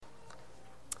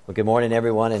Well, good morning,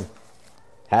 everyone, and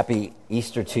happy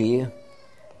Easter to you.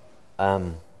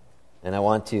 And I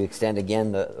want to extend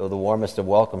again the warmest of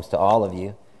welcomes to all of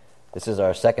you. This is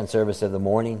our second service of the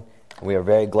morning, and we are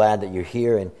very glad that you're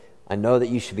here. And I know that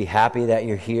you should be happy that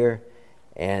you're here,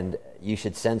 and you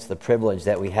should sense the privilege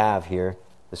that we have here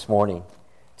this morning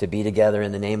to be together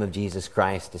in the name of Jesus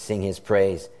Christ, to sing His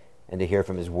praise, and to hear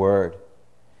from His Word.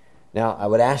 Now, I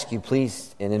would ask you,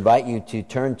 please, and invite you to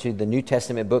turn to the New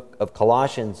Testament book of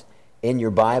Colossians in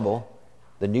your Bible,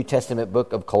 the New Testament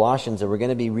book of Colossians, and we're going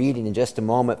to be reading in just a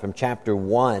moment from chapter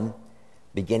 1,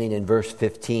 beginning in verse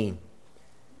 15.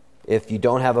 If you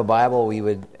don't have a Bible, we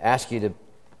would ask you to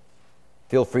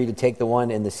feel free to take the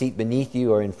one in the seat beneath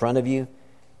you or in front of you.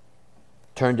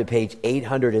 Turn to page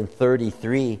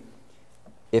 833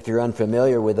 if you're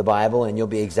unfamiliar with the Bible, and you'll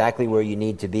be exactly where you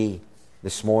need to be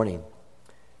this morning.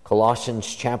 Colossians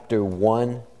chapter 1,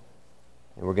 and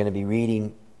we're going to be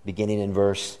reading beginning in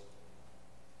verse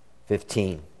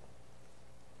 15.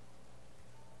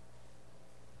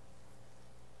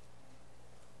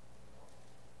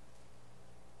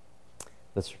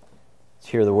 Let's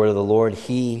hear the word of the Lord.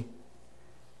 He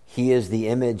is the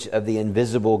image of the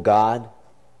invisible God,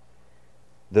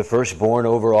 the firstborn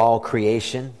over all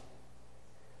creation.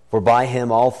 For by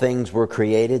Him all things were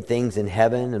created, things in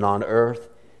heaven and on earth,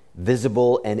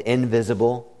 visible and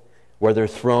invisible, whether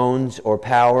thrones or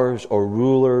powers or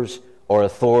rulers or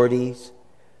authorities.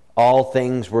 All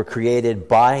things were created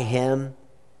by Him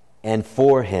and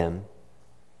for Him.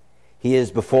 He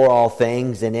is before all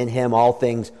things, and in Him all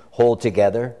things hold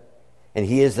together. And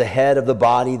He is the head of the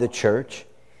body, the church.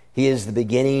 He is the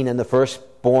beginning and the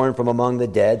firstborn from among the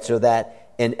dead, so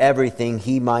that in everything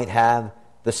He might have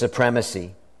the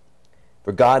supremacy.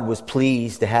 For God was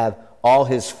pleased to have all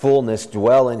His fullness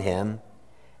dwell in Him,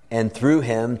 and through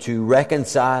Him to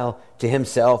reconcile to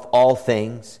Himself all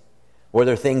things,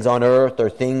 whether things on earth or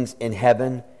things in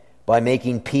heaven, by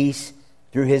making peace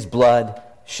through His blood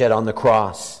shed on the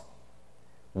cross.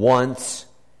 Once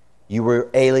you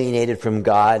were alienated from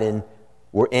God and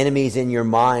were enemies in your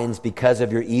minds because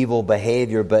of your evil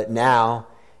behavior, but now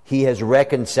He has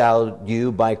reconciled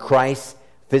you by Christ's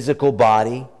physical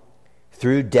body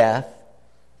through death,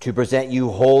 to present you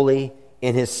holy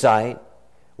in His sight,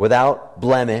 without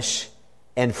blemish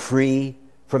and free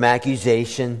from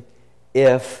accusation,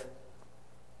 if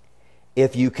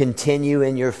you continue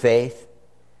in your faith,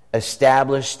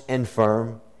 established and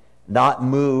firm, not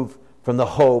moved from the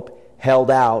hope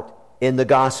held out in the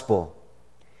gospel.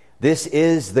 This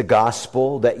is the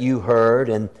gospel that you heard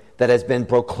and that has been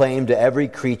proclaimed to every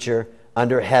creature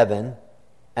under heaven,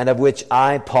 and of which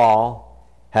I, Paul,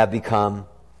 have become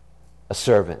a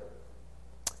servant.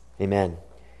 Amen.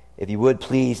 If you would,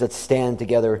 please, let's stand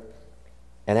together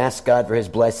and ask God for His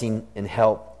blessing and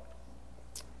help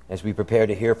as we prepare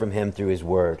to hear from Him through His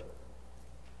Word.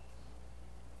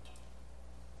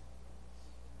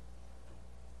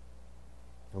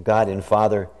 Oh God and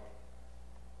Father,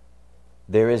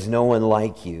 there is no one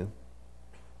like You.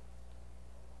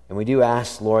 And we do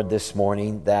ask, Lord, this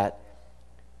morning that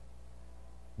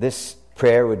this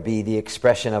prayer would be the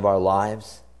expression of our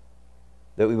lives,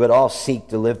 that we would all seek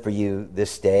to live for You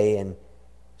this day. And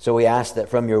so we ask that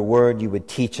from Your Word You would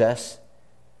teach us,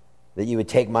 that You would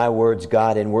take my words,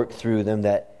 God, and work through them,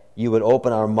 that You would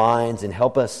open our minds and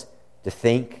help us to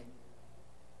think,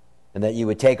 and that You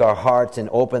would take our hearts and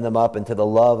open them up into the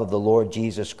love of the Lord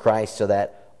Jesus Christ, so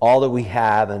that all that we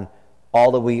have and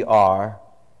all that we are,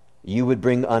 You would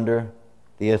bring under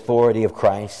the authority of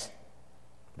Christ,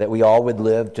 that we all would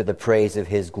live to the praise of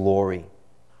His glory.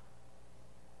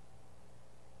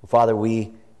 Father,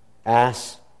 we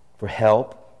ask for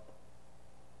help.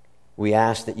 We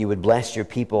ask that You would bless Your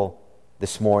people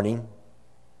this morning,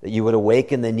 that You would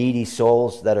awaken the needy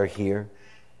souls that are here,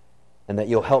 and that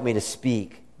You'll help me to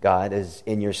speak, God, as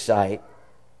in Your sight.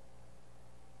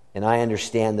 And I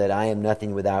understand that I am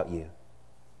nothing without You.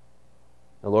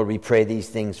 Now, Lord, we pray these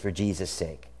things for Jesus'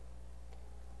 sake.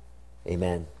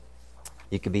 Amen.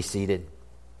 You can be seated.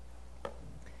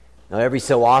 Now, every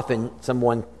so often,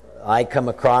 I come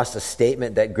across a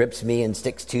statement that grips me and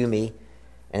sticks to me,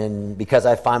 and because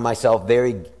I find myself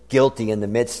very guilty in the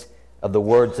midst of the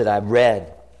words that I've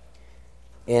read.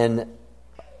 And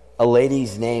a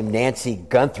lady's name, Nancy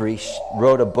Guthrie,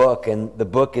 wrote a book, and the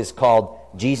book is called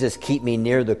Jesus Keep Me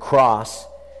Near the Cross.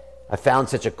 I found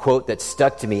such a quote that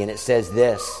stuck to me, and it says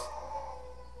this: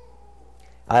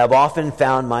 I have often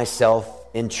found myself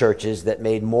in churches that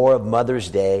made more of Mother's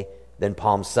Day than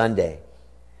Palm Sunday,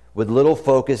 with little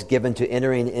focus given to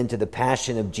entering into the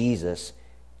passion of Jesus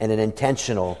in an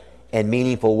intentional and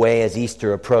meaningful way as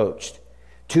Easter approached.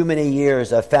 Too many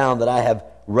years I've found that I have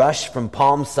rush from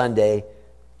Palm Sunday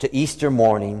to Easter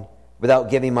morning without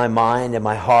giving my mind and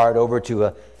my heart over to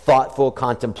a thoughtful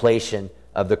contemplation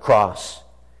of the cross.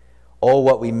 Oh,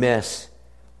 what we miss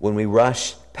when we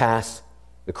rush past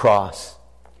the cross.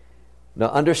 Now,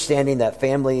 understanding that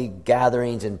family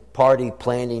gatherings and party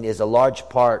planning is a large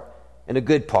part and a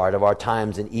good part of our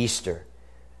times in Easter.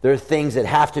 There are things that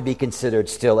have to be considered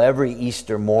still every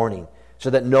Easter morning so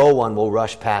that no one will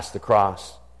rush past the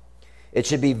cross. It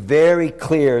should be very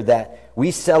clear that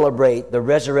we celebrate the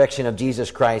resurrection of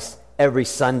Jesus Christ every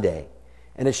Sunday.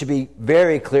 And it should be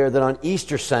very clear that on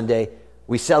Easter Sunday,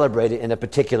 we celebrate it in a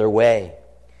particular way.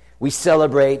 We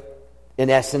celebrate, in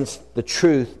essence, the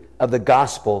truth of the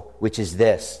gospel, which is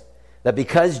this: that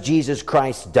because Jesus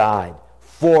Christ died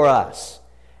for us,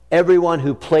 everyone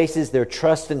who places their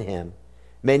trust in him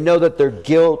may know that their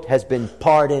guilt has been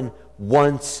pardoned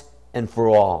once and for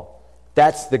all.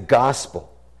 That's the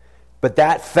gospel. But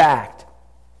that fact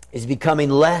is becoming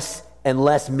less and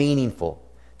less meaningful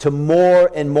to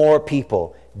more and more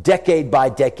people, decade by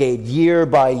decade, year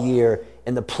by year,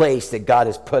 in the place that God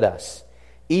has put us.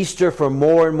 Easter for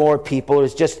more and more people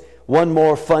is just one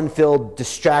more fun-filled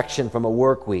distraction from a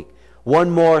work week, one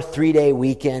more 3-day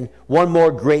weekend, one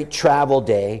more great travel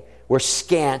day where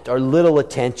scant or little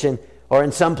attention, or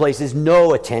in some places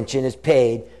no attention, is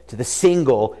paid to the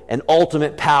single and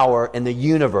ultimate power in the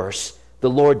universe, the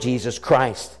Lord Jesus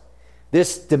Christ.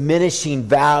 This diminishing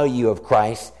value of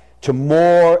Christ to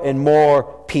more and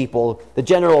more people, the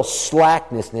general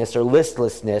slackness or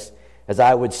listlessness, as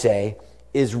I would say,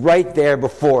 is right there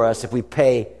before us if we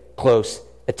pay close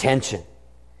attention.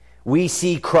 We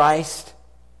see Christ,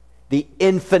 the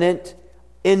infinite,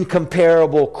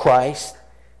 incomparable Christ,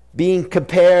 being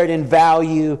compared in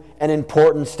value and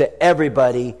importance to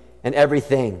everybody and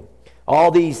everything.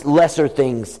 All these lesser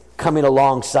things coming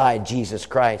alongside Jesus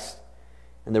Christ.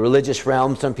 In the religious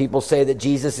realm, some people say that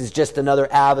Jesus is just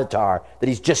another avatar, that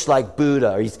he's just like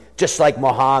Buddha, or he's just like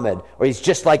Muhammad, or he's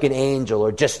just like an angel,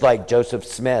 or just like Joseph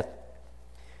Smith.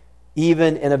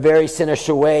 Even in a very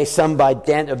sinister way, some by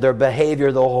dint of their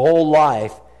behavior the whole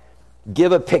life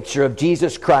give a picture of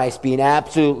Jesus Christ being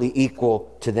absolutely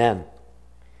equal to them.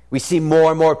 We see more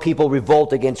and more people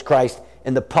revolt against Christ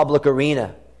in the public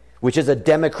arena, which is a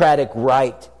democratic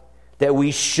right that we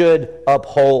should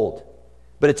uphold.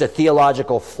 But it's a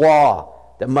theological flaw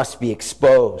that must be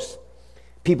exposed.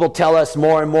 People tell us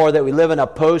more and more that we live in a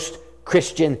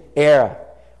post-Christian era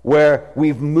where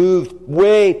we've moved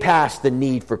way past the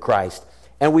need for Christ,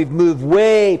 and we've moved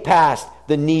way past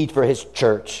the need for his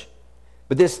church.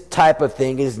 But this type of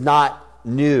thing is not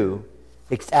new.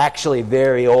 It's actually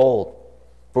very old.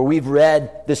 For we've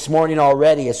read this morning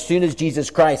already, as soon as Jesus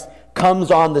Christ comes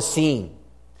on the scene,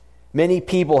 many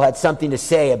people had something to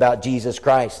say about Jesus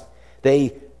Christ.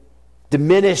 They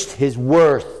diminished his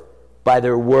worth by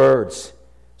their words.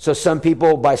 So some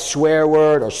people by swear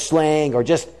word or slang or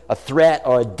just a threat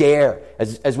or a dare,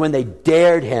 as when they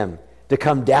dared him to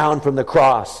come down from the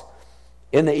cross.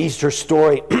 In the Easter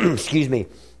story,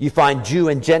 you find Jew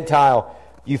and Gentile,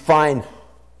 you find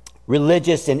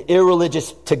religious and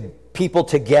irreligious people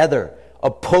together,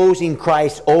 opposing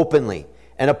Christ openly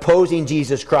and opposing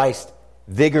Jesus Christ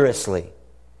vigorously.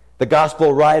 The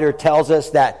gospel writer tells us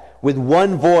that with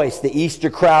one voice, the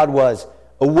Easter crowd was,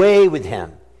 "Away with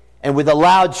him." And with a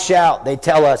loud shout,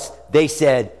 they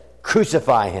said,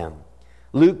 "Crucify him."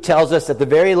 Luke tells us that the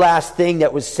very last thing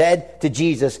that was said to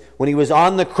Jesus when he was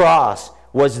on the cross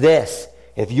was this: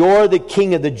 "If you're the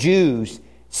King of the Jews,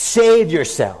 save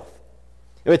yourself."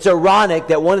 It's ironic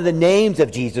that one of the names of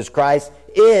Jesus Christ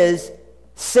is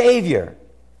Savior.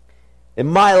 In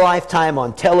my lifetime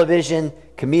on television,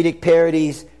 comedic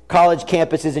parodies, college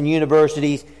campuses and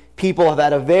universities, people have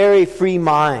had a very free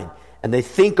mind, and they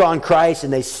think on Christ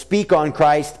and they speak on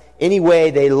Christ any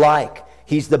way they like.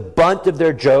 He's the butt of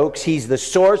their jokes, he's the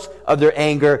source of their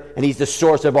anger, and he's the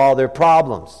source of all their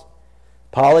problems.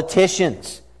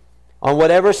 Politicians, on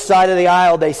whatever side of the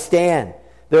aisle they stand,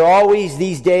 they're always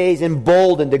these days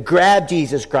emboldened to grab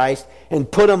Jesus Christ and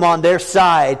put him on their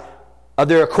side of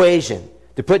their equation,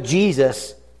 to put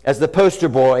Jesus as the poster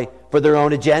boy for their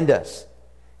own agendas.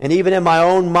 And even in my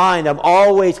own mind, I'm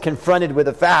always confronted with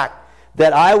the fact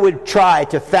that I would try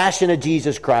to fashion a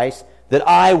Jesus Christ that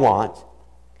I want,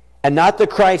 and not the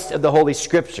Christ of the Holy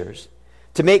Scriptures,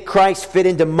 to make Christ fit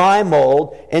into my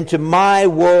mold, into my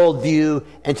worldview,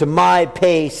 and to my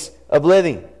pace of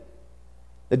living.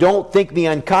 Now, don't think me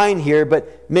unkind here,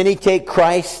 but many take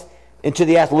Christ into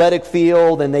the athletic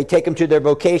field, and they take him to their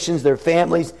vocations, their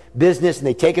families, business, and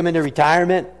they take him into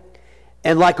retirement.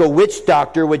 And like a witch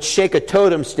doctor would shake a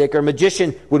totem stick, or a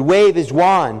magician would wave his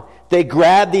wand, they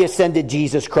grab the ascended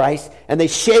Jesus Christ and they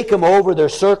shake him over their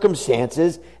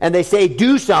circumstances and they say,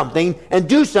 do something, and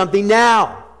do something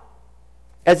now.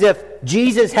 As if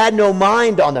Jesus had no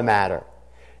mind on the matter.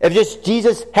 If just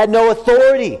Jesus had no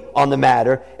authority on the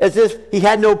matter. As if he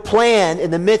had no plan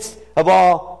in the midst of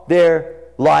all their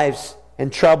lives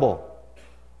and trouble.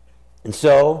 And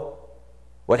so,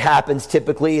 what happens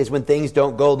typically is when things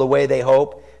don't go the way they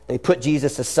hope, they put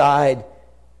Jesus aside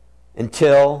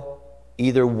until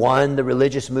either one, the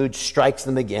religious mood strikes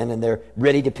them again and they're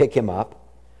ready to pick him up.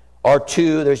 Or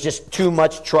two, there's just too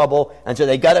much trouble, and so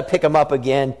they got to pick him up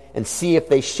again and see if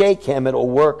they shake him, it'll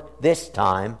work this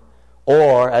time.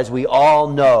 Or, as we all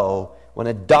know, when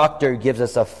a doctor gives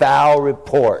us a foul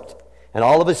report, and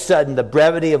all of a sudden the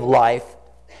brevity of life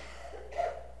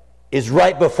is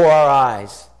right before our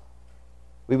eyes,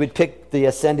 we would pick the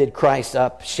ascended Christ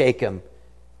up, shake him,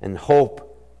 and hope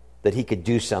that he could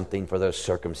do something for those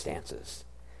circumstances.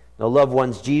 Now, loved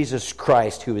ones, Jesus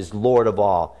Christ, who is Lord of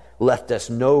all, left us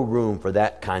no room for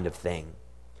that kind of thing.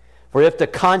 For if the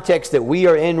context that we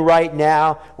are in right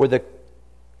now, where the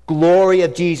glory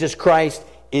of Jesus Christ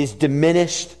is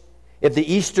diminished, if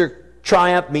the Easter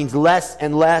triumph means less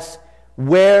and less,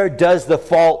 where does the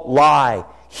fault lie?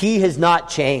 He has not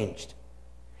changed.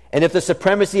 And if the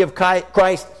supremacy of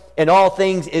Christ in all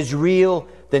things is real,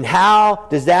 then how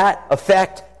does that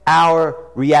affect our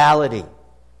reality?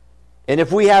 And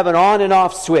if we have an on and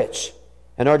off switch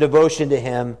in our devotion to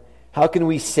him, how can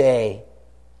we say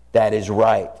that is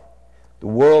right? The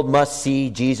world must see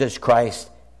Jesus Christ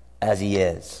as he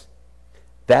is.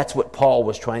 That's what Paul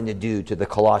was trying to do to the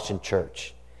Colossian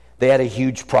church. They had a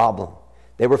huge problem.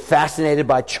 They were fascinated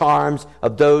by charms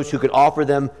of those who could offer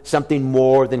them something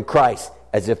more than Christ,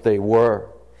 as if they were.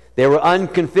 They were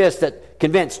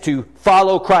convinced to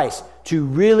follow Christ, to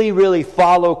really, really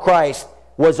follow Christ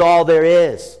was all there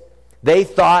is. They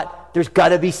thought there's got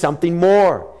to be something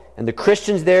more. And the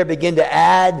Christians there begin to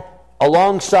add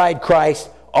alongside Christ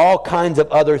all kinds of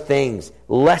other things,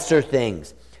 lesser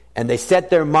things. And they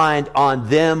set their mind on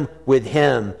them with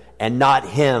him and not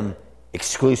him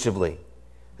exclusively.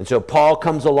 And so Paul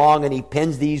comes along and he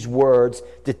pens these words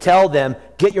to tell them,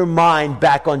 get your mind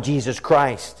back on Jesus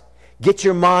Christ. Get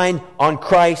your mind on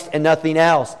Christ and nothing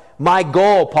else. My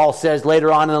goal, Paul says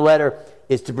later on in the letter,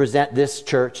 is to present this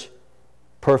church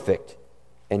perfect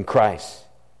in Christ.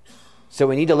 So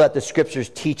we need to let the Scriptures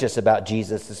teach us about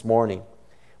Jesus this morning.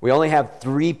 We only have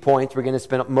 3 points. We're going to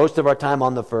spend most of our time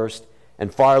on the first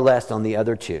and far less on the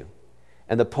other two.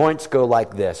 And the points go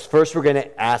like this. First, we're going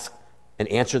to ask and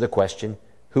answer the question,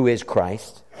 who is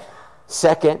Christ?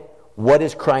 Second, what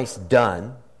has Christ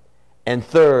done? And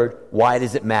third, why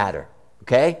does it matter?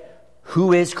 Okay?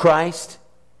 Who is Christ?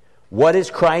 What has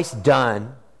Christ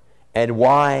done? And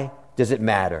why does it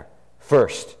matter?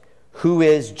 First, who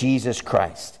is Jesus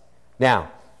Christ?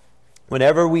 Now,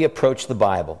 whenever we approach the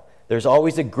Bible, there's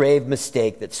always a grave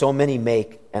mistake that so many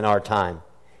make in our time.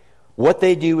 What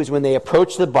they do is when they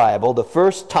approach the Bible, the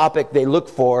first topic they look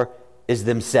for is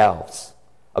themselves.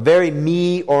 A very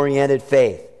me-oriented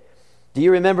faith. Do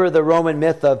you remember the Roman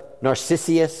myth of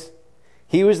Narcissus?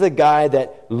 He was the guy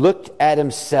that looked at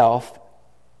himself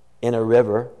in a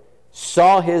river,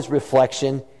 saw his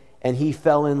reflection, and he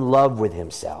fell in love with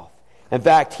himself. In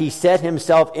fact, he set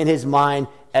himself in his mind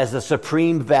as the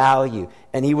supreme value.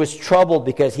 And he was troubled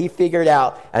because he figured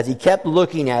out, as he kept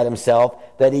looking at himself,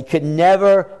 that he could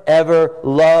never, ever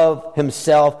love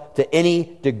himself to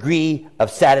any degree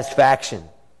of satisfaction.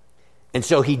 And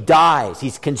so he dies.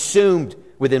 He's consumed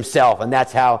with himself. And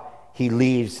that's how he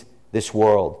leaves this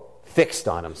world, fixed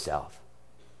on himself.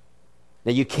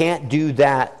 Now, you can't do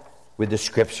that with the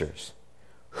Scriptures.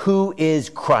 Who is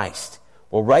Christ?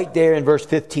 Well, right there in verse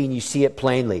 15, you see it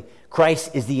plainly.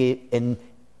 Christ is the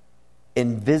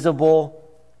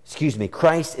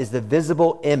Christ is the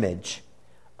visible image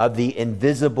of the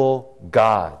invisible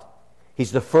God.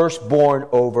 He's the firstborn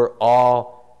over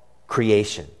all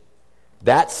creation.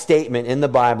 That statement in the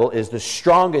Bible is the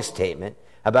strongest statement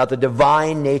about the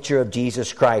divine nature of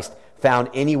Jesus Christ found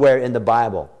anywhere in the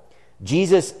Bible.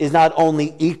 Jesus is not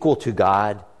only equal to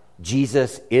God,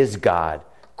 Jesus is God.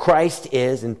 Christ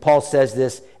is, and Paul says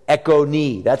this,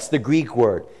 ekoni, that's the Greek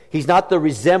word. He's not the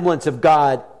resemblance of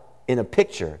God in a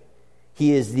picture.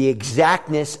 He is the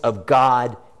exactness of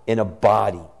God in a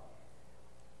body.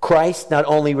 Christ not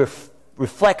only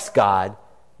reflects God,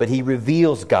 but he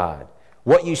reveals God.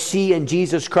 What you see in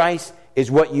Jesus Christ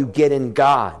is what you get in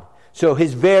God. So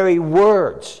his very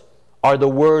words are the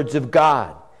words of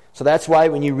God. So that's why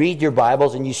when you read your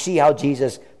Bibles and you see how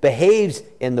Jesus behaves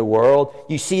in the world,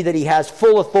 you see that he has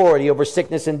full authority over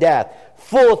sickness and death,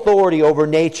 full authority over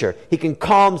nature. He can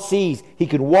calm seas. He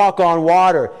can walk on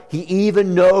water. He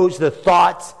even knows the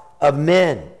thoughts of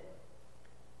men.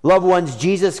 Loved ones,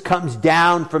 Jesus comes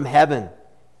down from heaven.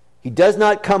 He does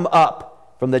not come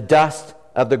up from the dust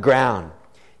of the ground.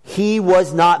 He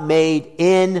was not made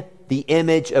in the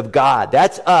image of God.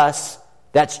 That's us.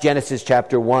 That's Genesis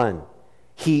chapter 1.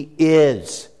 He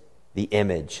is the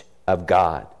image of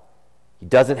God. He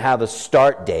doesn't have a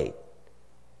start date.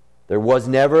 There was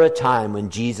never a time when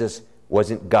Jesus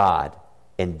wasn't God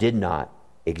and did not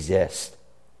exist.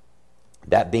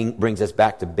 That brings us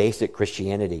back to basic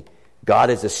Christianity.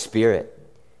 God is a spirit.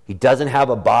 He doesn't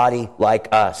have a body like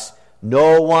us.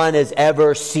 No one has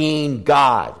ever seen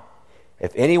God.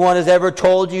 If anyone has ever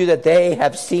told you that they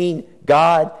have seen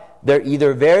God, they're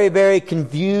either very, very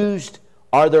confused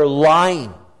or they're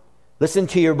lying. Listen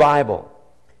to your Bible.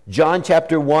 John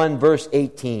chapter 1, verse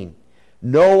 18.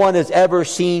 No one has ever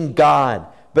seen God,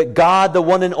 but God, the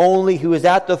one and only who is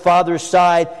at the Father's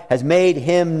side, has made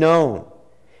him known.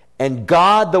 And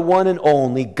God, the one and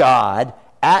only God,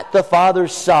 at the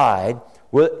Father's side,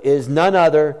 is none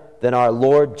other than our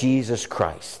Lord Jesus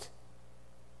Christ.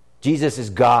 Jesus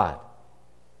is God.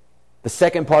 The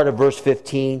second part of verse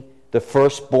 15, the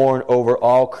firstborn over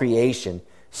all creation,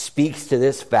 speaks to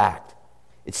this fact.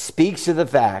 It speaks to the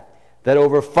fact that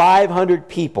over 500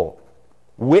 people,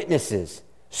 witnesses,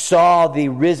 saw the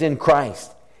risen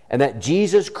Christ, and that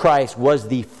Jesus Christ was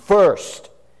the first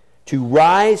to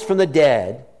rise from the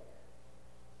dead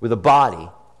with a body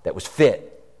that was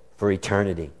fit for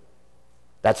eternity.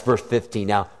 That's verse 15.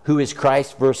 Now, who is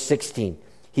Christ? Verse 16.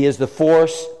 He is the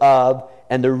force of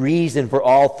and the reason for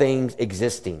all things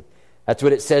existing. That's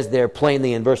what it says there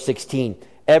plainly in verse 16.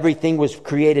 Everything was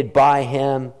created by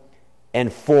him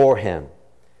and for him.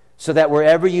 So that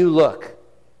wherever you look,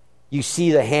 you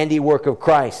see the handiwork of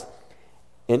Christ.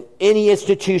 In any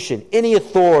institution, any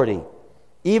authority,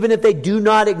 even if they do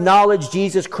not acknowledge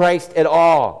Jesus Christ at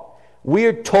all,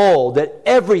 we're told that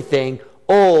everything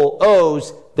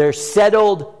owes their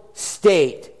settled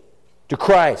state to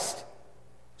Christ.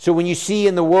 So when you see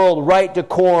in the world right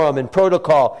decorum and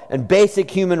protocol and basic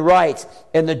human rights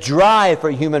and the drive for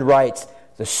human rights,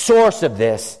 the source of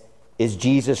this is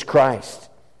Jesus Christ.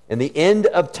 And the end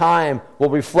of time will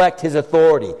reflect his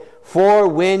authority. For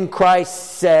when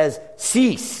Christ says,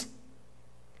 cease,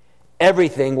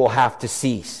 everything will have to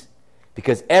cease.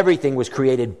 Because everything was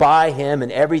created by him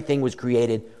and everything was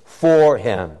created for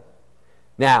him.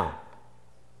 Now,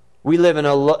 we live in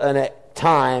a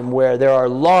time where there are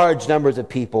large numbers of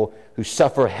people who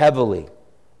suffer heavily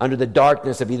under the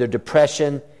darkness of either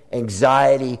depression,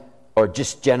 anxiety, or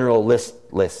just general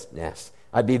listlessness.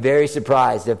 I'd be very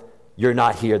surprised if you're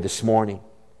not here this morning.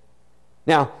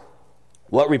 Now,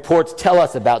 what reports tell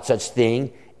us about such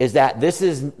thing is that this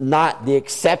is not the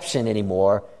exception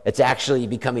anymore. It's actually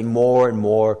becoming more and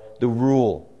more the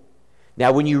rule.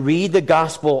 Now, when you read the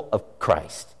gospel of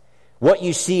Christ, what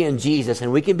you see in Jesus,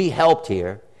 and we can be helped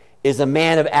here, is a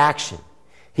man of action.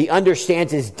 He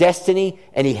understands his destiny,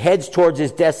 and he heads towards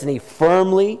his destiny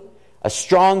firmly, a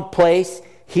strong place.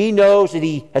 He knows that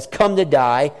he has come to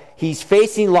die. He's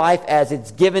facing life as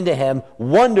it's given to him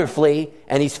wonderfully,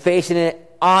 and he's facing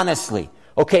it honestly.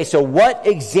 Okay, so what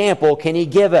example can he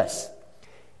give us?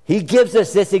 He gives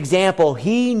us this example.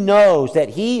 He knows that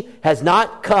he has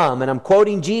not come, and I'm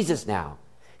quoting Jesus now,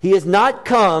 he has not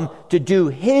come to do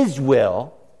his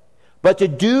will, but to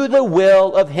do the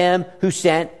will of him who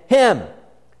sent him.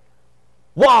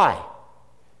 Why?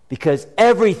 Because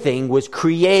everything was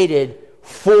created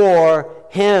for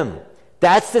him.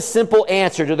 That's the simple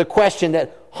answer to the question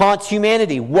that haunts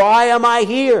humanity. Why am I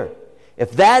here?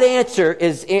 If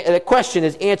that question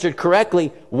is answered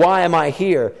correctly, why am I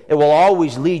here? It will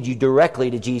always lead you directly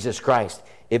to Jesus Christ.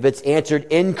 If it's answered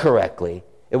incorrectly,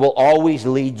 it will always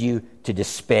lead you to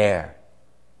despair.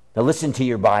 Now listen to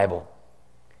your Bible.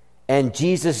 And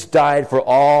Jesus died for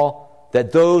all,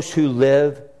 that those who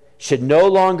live should no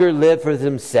longer live for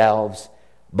themselves,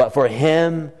 but for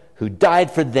him who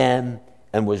died for them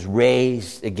and was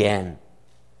raised again.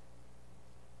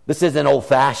 This isn't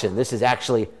old-fashioned. This is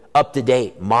actually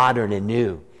up-to-date, modern, and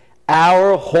new.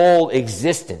 Our whole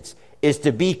existence is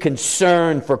to be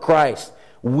concerned for Christ.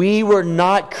 We were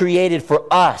not created for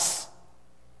us.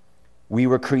 We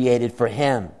were created for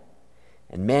him.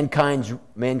 And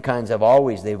mankind's have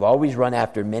always run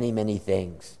after many, many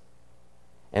things.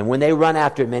 And when they run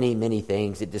after many, many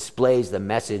things, it displays the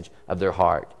message of their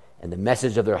heart. And the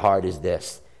message of their heart is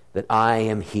this, that I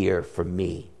am here for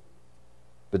me.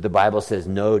 But the Bible says,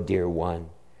 no, dear one,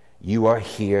 You are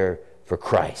here for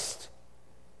Christ.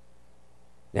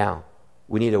 Now,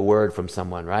 we need a word from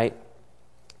someone, right?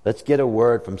 Let's get a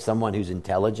word from someone who's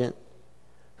intelligent,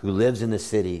 who lives in the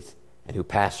cities, and who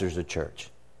pastors a church.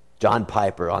 John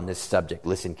Piper on this subject.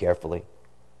 Listen carefully.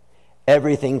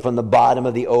 Everything from the bottom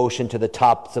of the ocean to the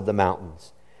tops of the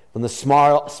mountains, from the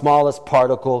smallest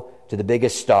particle to the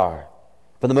biggest star,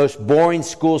 from the most boring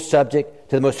school subject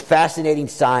to the most fascinating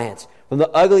science, from the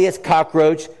ugliest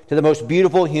cockroach to the most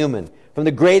beautiful human, from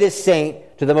the greatest saint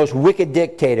to the most wicked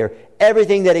dictator,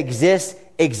 everything that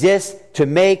exists to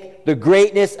make the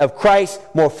greatness of Christ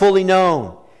more fully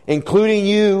known, including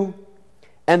you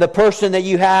and the person that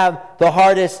you have the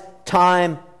hardest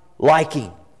time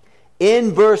liking.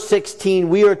 In verse 16,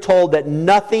 we are told that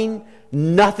nothing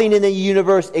in the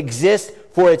universe exists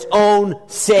for its own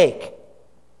sake,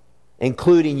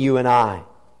 including you and I.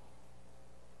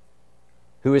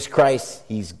 Who is Christ?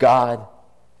 He's God.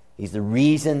 He's the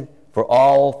reason for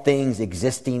all things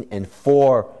existing and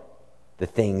for the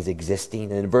things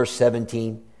existing. And in verse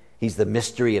 17, he's the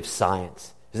mystery of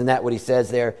science. Isn't that what he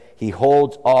says there? He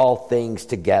holds all things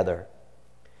together.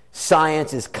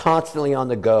 Science is constantly on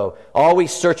the go,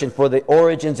 always searching for the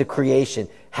origins of creation.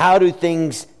 How do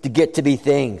things get to be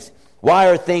things? Why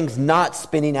are things not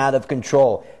spinning out of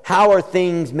control? How are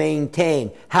things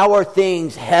maintained? How are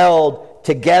things held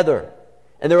together?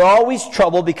 And they're always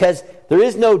trouble because there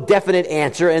is no definite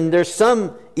answer, and there's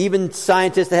some, even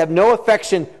scientists, that have no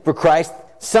affection for Christ.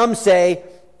 Some say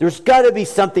there's got to be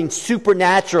something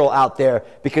supernatural out there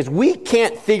because we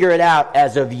can't figure it out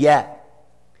as of yet.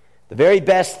 The very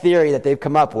best theory that they've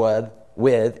come up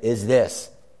with is this: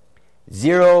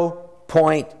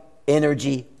 0-point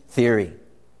energy theory.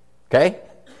 Okay?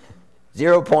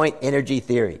 0-point energy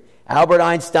theory. Albert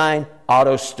Einstein,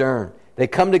 Otto Stern. They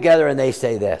come together and they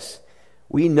say this: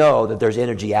 we know that there's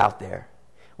energy out there.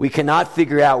 We cannot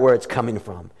figure out where it's coming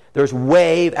from. There's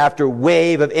wave after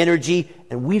wave of energy,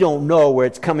 and we don't know where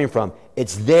it's coming from.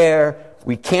 It's there.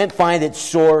 We can't find its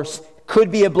source. Could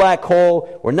be a black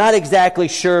hole. We're not exactly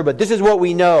sure, but this is what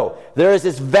we know. There is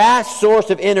this vast source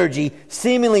of energy,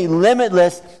 seemingly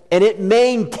limitless, and it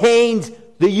maintains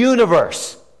the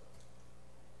universe.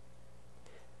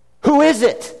 Who is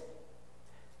it?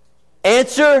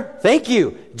 Answer, thank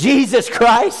you, Jesus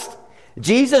Christ.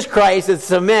 Jesus Christ is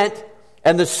cement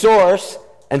and the source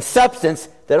and substance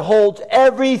that holds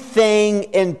everything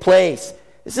in place.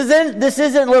 This isn't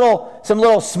some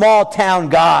little small town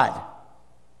God.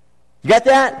 You got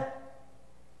that?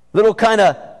 Little kind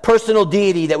of personal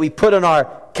deity that we put on our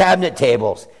cabinet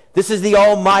tables. This is the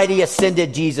almighty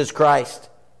ascended Jesus Christ.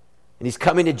 And he's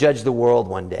coming to judge the world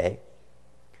one day.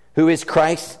 Who is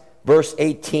Christ? Verse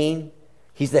 18.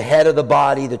 He's the head of the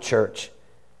body, the church.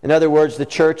 In other words, the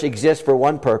church exists for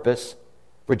one purpose,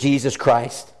 for Jesus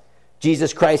Christ.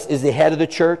 Jesus Christ is the head of the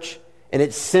church. In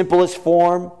its simplest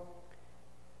form,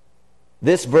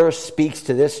 this verse speaks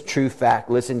to this true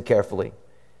fact. Listen carefully.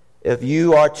 If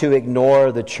you are to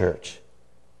ignore the church,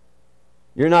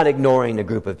 you're not ignoring a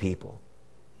group of people.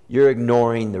 You're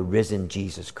ignoring the risen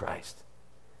Jesus Christ.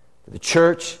 The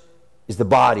church is the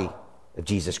body of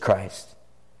Jesus Christ.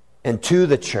 And to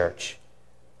the church,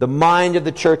 the mind of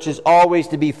the church is always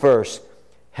to be first.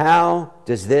 How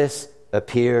does this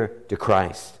appear to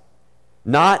Christ?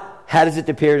 Not how does it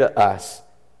appear to us,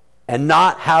 and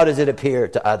not how does it appear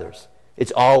to others.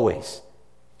 It's always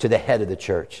to the head of the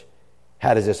church.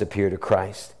 How does this appear to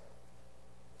Christ?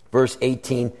 Verse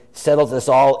 18 settles us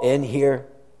all in here.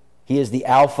 He is the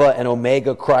Alpha and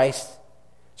Omega Christ,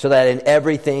 so that in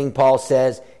everything, Paul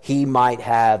says, he might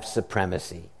have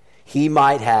supremacy. He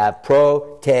might have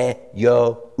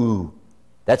proteiou.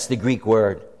 That's the Greek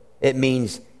word. It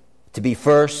means to be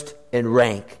first in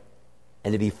rank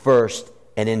and to be first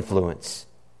in influence.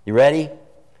 You ready?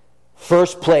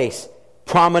 First place,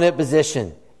 prominent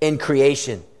position in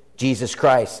creation, Jesus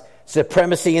Christ.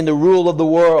 Supremacy in the rule of the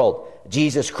world,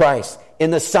 Jesus Christ.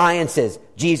 In the sciences,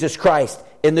 Jesus Christ.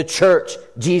 In the church,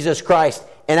 Jesus Christ.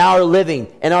 In our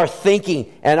living, and our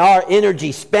thinking, and our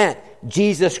energy spent,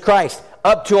 Jesus Christ.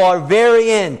 Up to our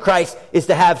very end, Christ is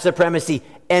to have supremacy.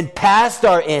 And past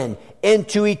our end,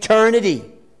 into eternity,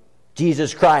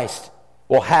 Jesus Christ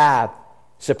will have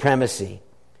supremacy.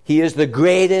 He is the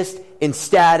greatest in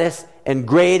status and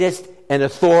greatest in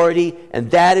authority,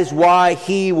 and that is why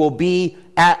he will be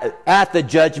at the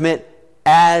judgment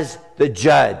as the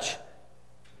judge.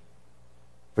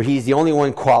 For he's the only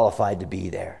one qualified to be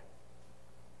there.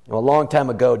 Now, a long time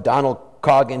ago, Donald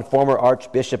Coggan, former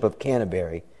Archbishop of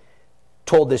Canterbury,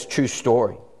 told this true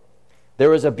story. There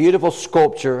was a beautiful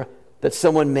sculpture that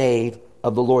someone made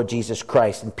of the Lord Jesus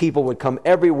Christ, and people would come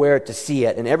everywhere to see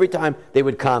it, and every time they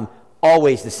would come,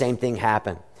 always the same thing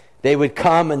happened. They would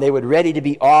come and they would ready to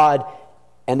be awed,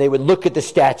 and they would look at the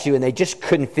statue and they just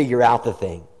couldn't figure out the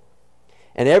thing.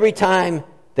 And every time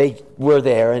they were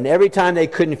there, and every time they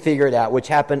couldn't figure it out, which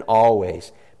happened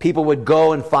always, people would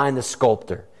go and find the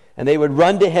sculptor. And they would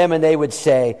run to him and they would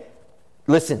say,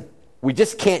 listen, we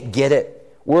just can't get it.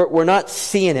 We're not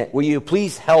seeing it. Will you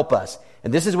please help us?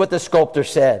 And this is what the sculptor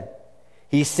said.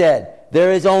 He said,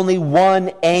 there is only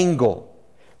one angle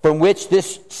from which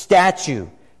this statue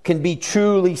can be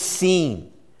truly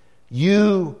seen.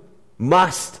 You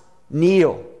must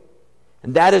kneel.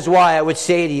 And that is why I would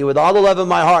say to you, with all the love of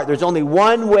my heart, there's only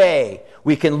one way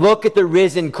we can look at the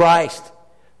risen Christ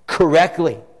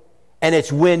correctly, and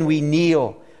it's when we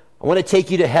kneel. I want to take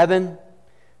you to heaven,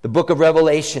 the book of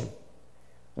Revelation.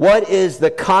 What is the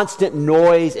constant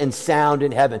noise and sound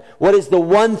in heaven? What is the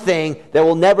one thing that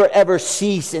will never ever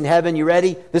cease in heaven? You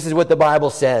ready? This is what the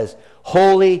Bible says.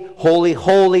 Holy, holy,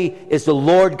 holy is the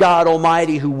Lord God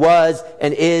Almighty, who was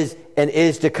and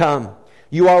is to come.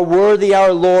 You are worthy,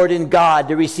 our Lord and God,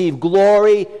 to receive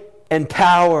glory and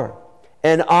power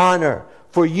and honor.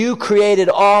 For you created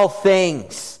all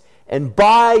things, and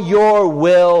by your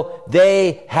will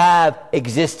they have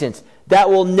existence. That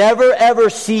will never ever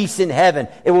cease in heaven.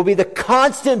 It will be the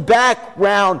constant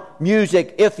background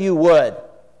music, if you would,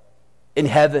 in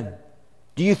heaven.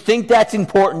 Do you think that's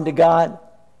important to God?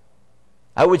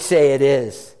 I would say it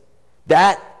is.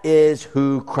 That is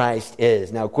who Christ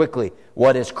is. Now quickly,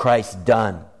 what has Christ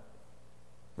done?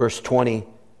 Verse 20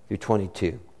 through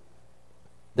 22.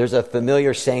 There's a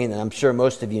familiar saying that I'm sure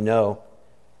most of you know.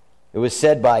 It was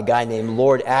said by a guy named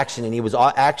Lord Action, and he was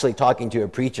actually talking to a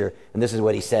preacher, and this is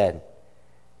what he said.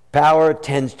 Power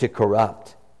tends to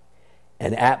corrupt,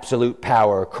 and absolute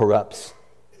power corrupts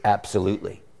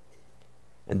absolutely.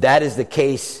 And that is the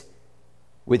case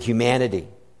with humanity,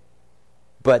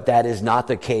 but that is not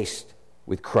the case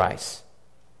with Christ.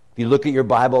 If you look at your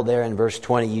Bible there in verse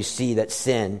 20, you see that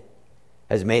sin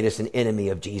has made us an enemy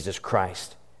of Jesus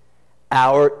Christ.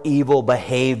 Our evil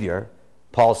behavior,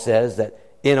 Paul says, that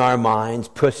in our minds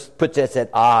puts us at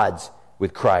odds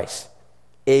with Christ.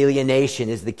 Alienation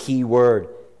is the key word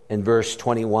in verse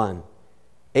 21.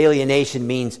 Alienation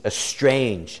means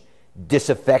estrange,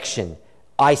 disaffection,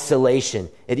 isolation.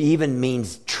 It even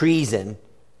means treason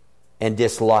and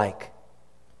dislike.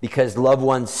 Because loved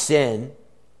one's sin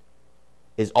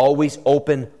is always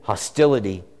open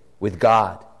hostility with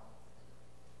God.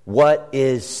 What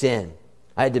is sin?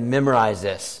 I had to memorize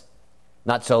this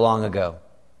not so long ago.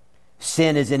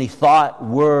 Sin is any thought,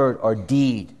 word, or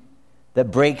deed that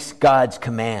breaks God's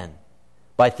command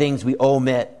by things we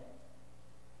omit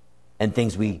and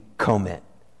things we commit.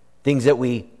 Things that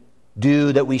we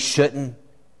do that we shouldn't,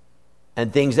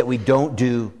 and things that we don't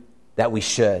do that we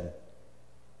should.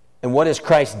 And what has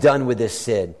Christ done with this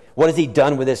sin? What has he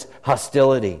done with this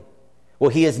hostility? Well,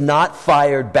 he has not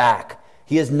fired back.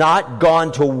 He has not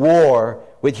gone to war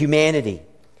with humanity.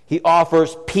 He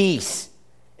offers peace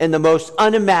in the most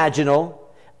unimaginable,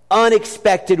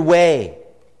 unexpected way.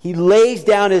 He lays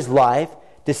down his life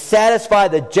to satisfy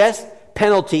the just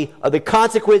penalty of the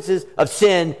consequences of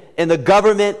sin in the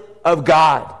government of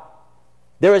God.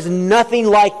 There is nothing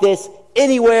like this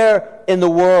anywhere in the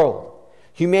world.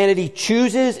 Humanity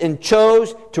chooses and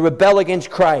chose to rebel against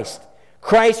Christ.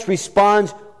 Christ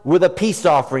responds with a peace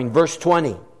offering, verse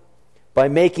 20, by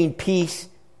making peace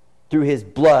through his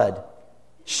blood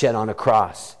shed on a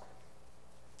cross.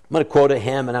 I'm going to quote a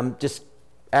hymn, and I'm just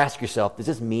ask yourself, does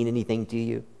this mean anything to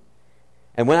you?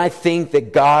 And when I think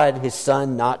that God, his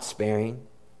Son, not sparing,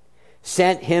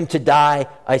 sent him to die,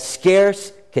 I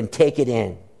scarce can take it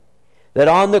in. That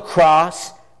on the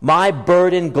cross, my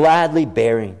burden gladly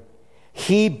bearing,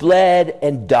 he bled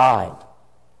and died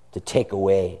to take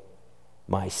away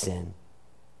my sin.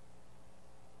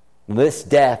 This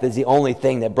death is the only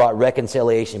thing that brought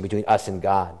reconciliation between us and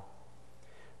God.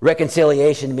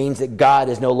 Reconciliation means that God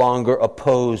is no longer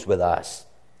opposed with us.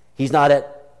 He's not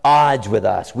at odds with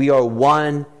us. We are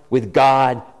one with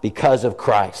God because of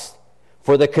Christ.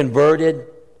 For the converted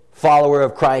follower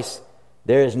of Christ,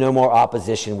 there is no more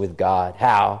opposition with God.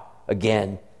 How?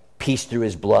 Again, peace through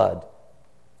his blood.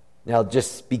 Now,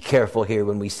 just be careful here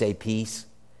when we say peace.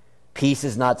 Peace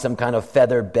is not some kind of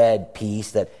feather bed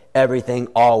peace that everything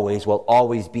always will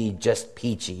always be just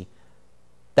peachy.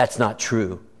 That's not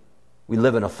true. We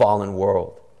live in a fallen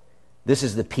world. This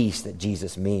is the peace that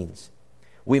Jesus means.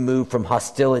 We move from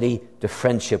hostility to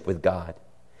friendship with God.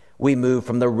 We move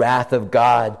from the wrath of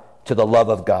God to the love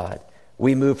of God.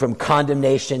 We move from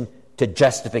condemnation to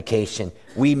justification.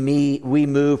 We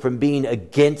move from being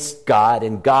against God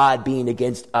and God being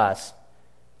against us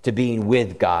to being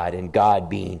with God and God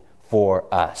being for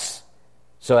us.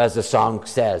 So as the song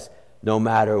says, no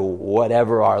matter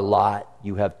whatever our lot,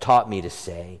 you have taught me to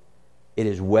say, it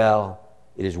is well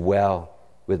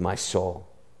with my soul.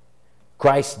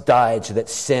 Christ died so that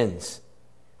sins,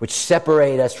 which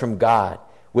separate us from God,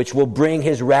 which will bring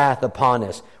his wrath upon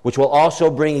us, which will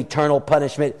also bring eternal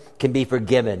punishment, can be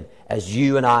forgiven as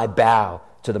you and I bow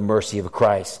to the mercy of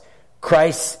Christ.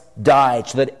 Christ died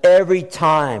so that every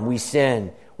time we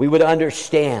sin, we would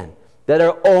understand that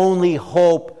our only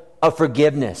hope of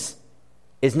forgiveness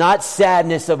is not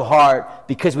sadness of heart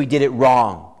because we did it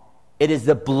wrong. It is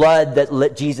the blood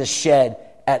that Jesus shed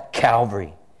at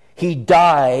Calvary. He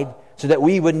died so that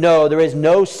we would know there is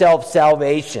no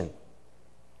self-salvation.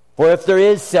 For if there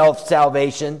is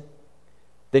self-salvation,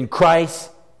 then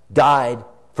Christ died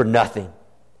for nothing.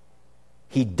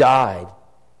 He died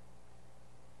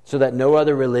so that no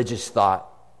other religious thought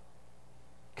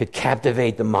could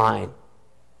captivate the mind,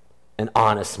 an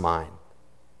honest mind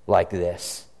like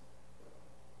this.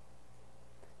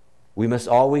 We must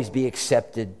always be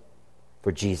accepted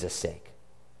for Jesus' sake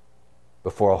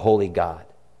before a holy God,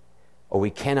 or we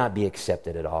cannot be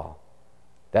accepted at all.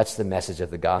 That's the message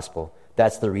of the gospel.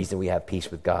 That's the reason we have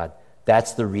peace with God.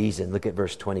 That's the reason. Look at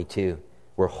verse 22.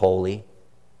 We're holy.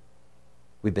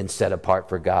 We've been set apart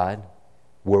for God.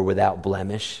 We're without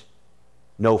blemish.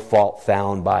 No fault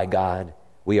found by God.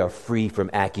 We are free from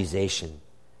accusation.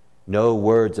 No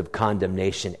words of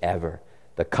condemnation ever.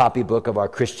 The copybook of our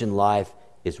Christian life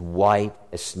is white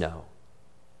as snow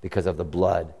because of the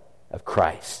blood of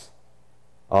Christ.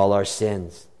 All our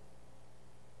sins.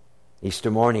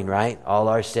 Easter morning, right? All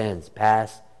our sins,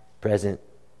 past, present,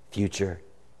 future,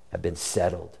 have been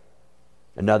settled.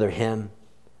 Another hymn,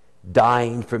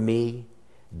 dying for me,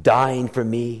 dying for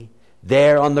me.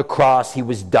 There on the cross he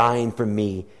was dying for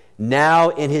me. Now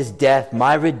in his death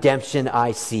my redemption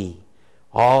I see.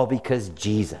 All because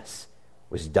Jesus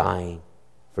was dying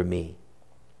for me.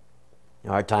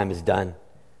 Now our time is done.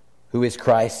 Who is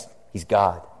Christ? He's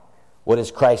God. What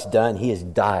has Christ done? He has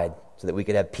died so that we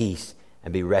could have peace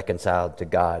and be reconciled to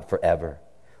God forever.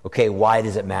 Okay, why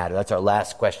does it matter? That's our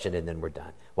last question, and then we're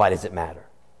done. Why does it matter?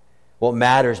 Well, it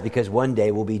matters because one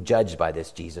day we'll be judged by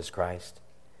this Jesus Christ.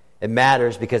 It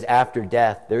matters because after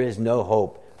death, there is no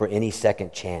hope for any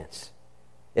second chance.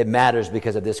 It matters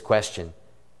because of this question.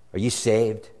 Are you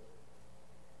saved?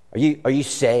 Are you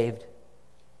saved?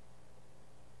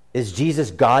 Is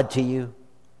Jesus God to you?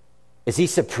 Is he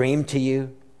supreme to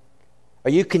you?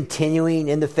 Are you continuing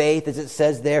in the faith as it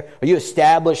says there? Are you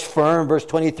established firm, verse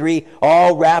 23,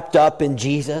 all wrapped up in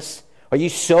Jesus? Are you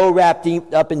so wrapped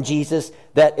up in Jesus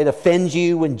that it offends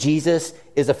you when Jesus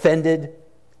is offended?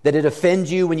 That it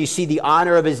offends you when you see the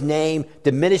honor of his name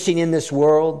diminishing in this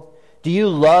world? Do you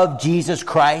love Jesus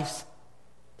Christ?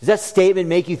 Does that statement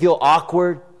make you feel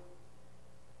awkward?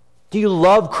 Do you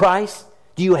love Christ?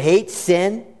 Do you hate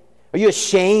sin? Are you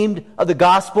ashamed of the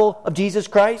gospel of Jesus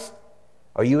Christ?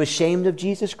 Are you ashamed of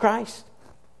Jesus Christ?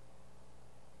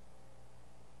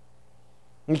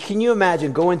 And can you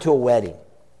imagine going to a wedding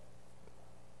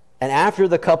and after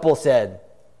the couple said,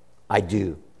 I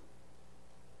do,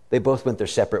 they both went their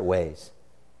separate ways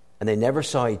and they never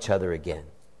saw each other again?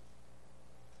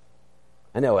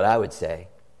 I know what I would say.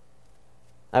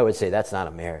 I would say that's not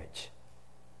a marriage.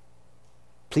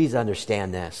 Please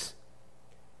understand this.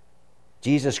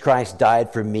 Jesus Christ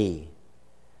died for me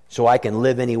so I can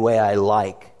live any way I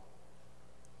like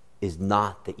is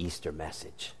not the Easter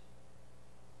message.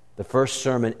 The first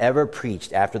sermon ever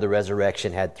preached after the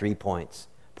resurrection had 3 points.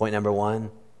 Point number 1,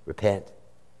 repent.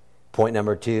 Point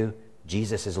number 2,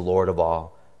 Jesus is Lord of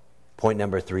all. Point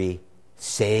number 3,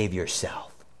 save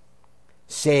yourself.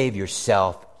 Save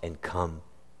yourself and come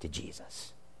to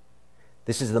Jesus.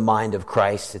 This is the mind of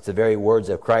Christ. It's the very words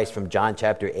of Christ from John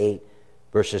chapter 8,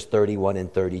 verses 31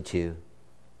 and 32.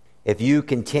 If you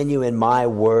continue in my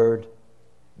word,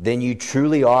 then you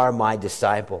truly are my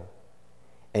disciple,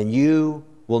 and you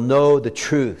will know the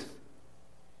truth,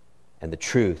 and the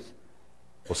truth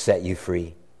will set you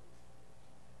free.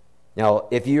 Now,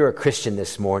 if you're a Christian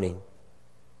this morning,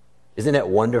 isn't it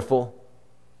wonderful?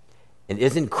 And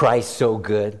isn't Christ so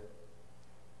good?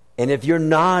 And if you're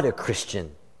not a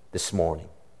Christian this morning,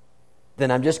 then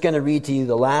I'm just going to read to you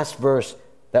the last verse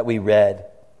that we read.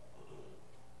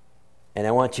 And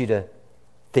I want you to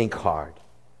think hard.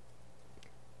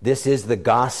 This is the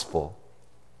gospel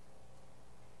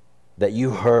that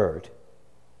you heard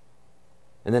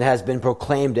and that has been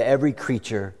proclaimed to every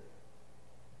creature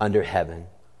under heaven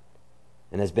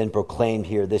and has been proclaimed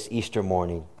here this Easter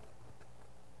morning,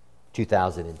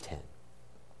 2010.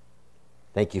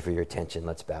 Thank you for your attention.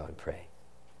 Let's bow and pray.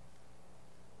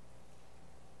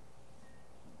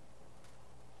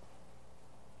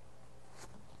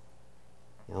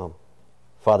 Now,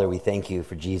 Father, we thank you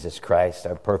for Jesus Christ,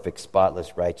 our perfect,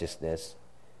 spotless righteousness,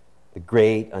 the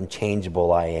great,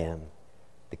 unchangeable I am,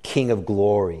 the King of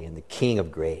glory and the King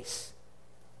of grace.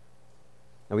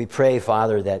 And we pray,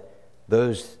 Father, that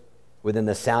those within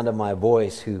the sound of my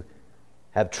voice who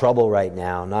have trouble right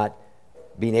now, not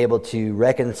being able to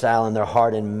reconcile in their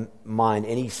heart and mind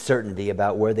any certainty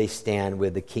about where they stand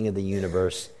with the King of the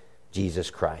universe, Jesus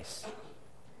Christ.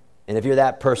 And if you're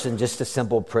that person, just a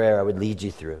simple prayer I would lead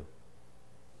you through.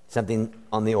 Something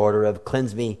on the order of,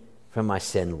 cleanse me from my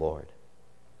sin, Lord.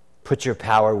 Put your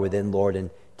power within, Lord,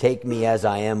 and take me as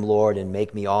I am, Lord, and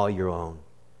make me all your own.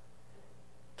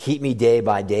 Keep me day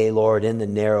by day, Lord, in the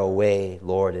narrow way,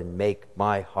 Lord, and make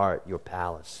my heart your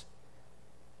palace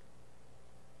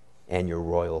and your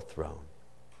royal throne.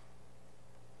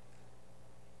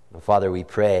 Now, Father, we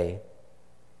pray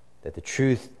that the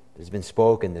truth that has been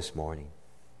spoken this morning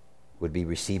would be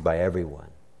received by everyone.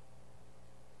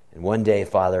 And one day,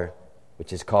 Father,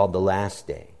 which is called the last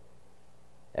day,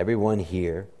 everyone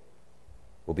here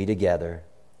will be together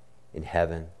in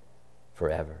heaven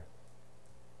forever,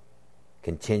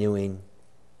 continuing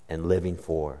and living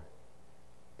for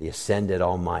the ascended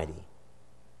Almighty,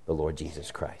 the Lord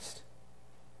Jesus Christ,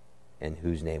 in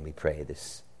whose name we pray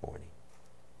this morning.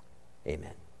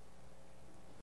 Amen.